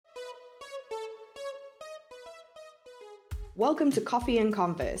Welcome to Coffee and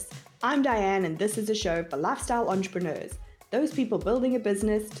Converse. I'm Diane, and this is a show for lifestyle entrepreneurs, those people building a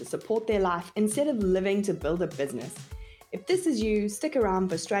business to support their life instead of living to build a business. If this is you, stick around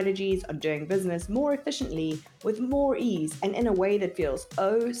for strategies on doing business more efficiently, with more ease, and in a way that feels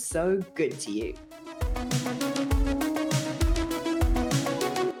oh so good to you.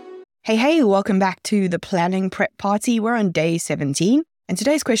 Hey, welcome back to the Planning Prep Party. We're on day 17. And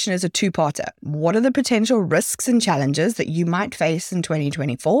today's question is a two-parter. What are the potential risks and challenges that you might face in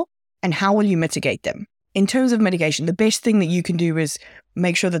 2024, and how will you mitigate them? In terms of mitigation, the best thing that you can do is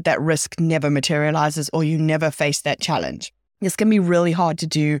make sure that that risk never materializes or you never face that challenge. This can be really hard to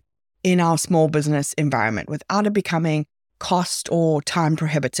do in our small business environment without it becoming cost or time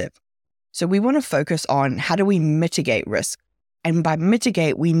prohibitive. So we want to focus on how do we mitigate risk? And by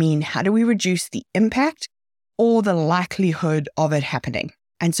mitigate, we mean how do we reduce the impact or the likelihood of it happening.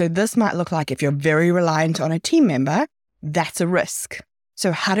 And so this might look like if you're very reliant on a team member, that's a risk.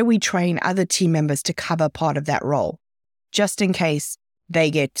 So how do we train other team members to cover part of that role? Just in case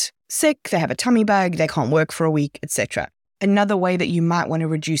they get sick, they have a tummy bug, they can't work for a week, etc. Another way that you might want to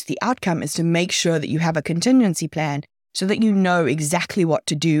reduce the outcome is to make sure that you have a contingency plan so that you know exactly what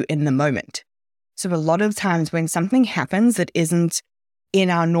to do in the moment. So a lot of times when something happens that isn't in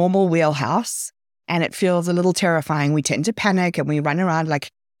our normal wheelhouse, and it feels a little terrifying, we tend to panic and we run around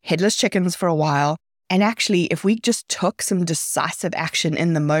like headless chickens for a while. And actually, if we just took some decisive action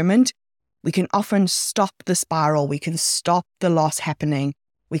in the moment, we can often stop the spiral. We can stop the loss happening.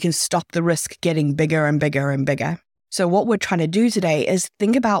 We can stop the risk getting bigger and bigger and bigger. So what we're trying to do today is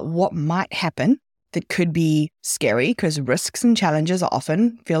think about what might happen that could be scary, because risks and challenges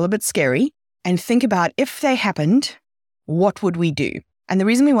often feel a bit scary. And think about if they happened, what would we do? And the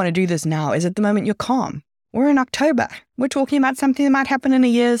reason we want to do this now is at the moment you're calm. We're in October. We're talking about something that might happen in a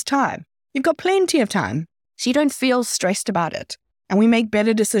year's time. You've got plenty of time, so you don't feel stressed about it. And we make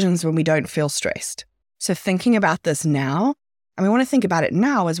better decisions when we don't feel stressed. So thinking about this now, and we want to think about it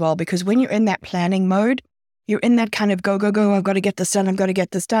now as well, because when you're in that planning mode, you're in that kind of go, I've got to get this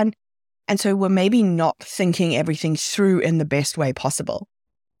done. And so we're maybe not thinking everything through in the best way possible.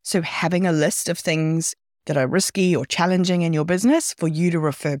 So having a list of things that are risky or challenging in your business for you to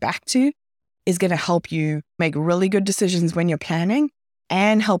refer back to is going to help you make really good decisions when you're planning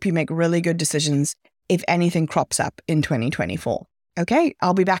and help you make really good decisions if anything crops up in 2024. Okay,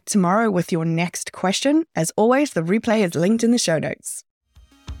 I'll be back tomorrow with your next question. As always, the replay is linked in the show notes.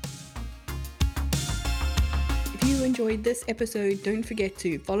 If you enjoyed this episode, don't forget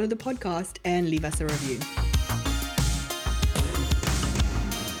to follow the podcast and leave us a review.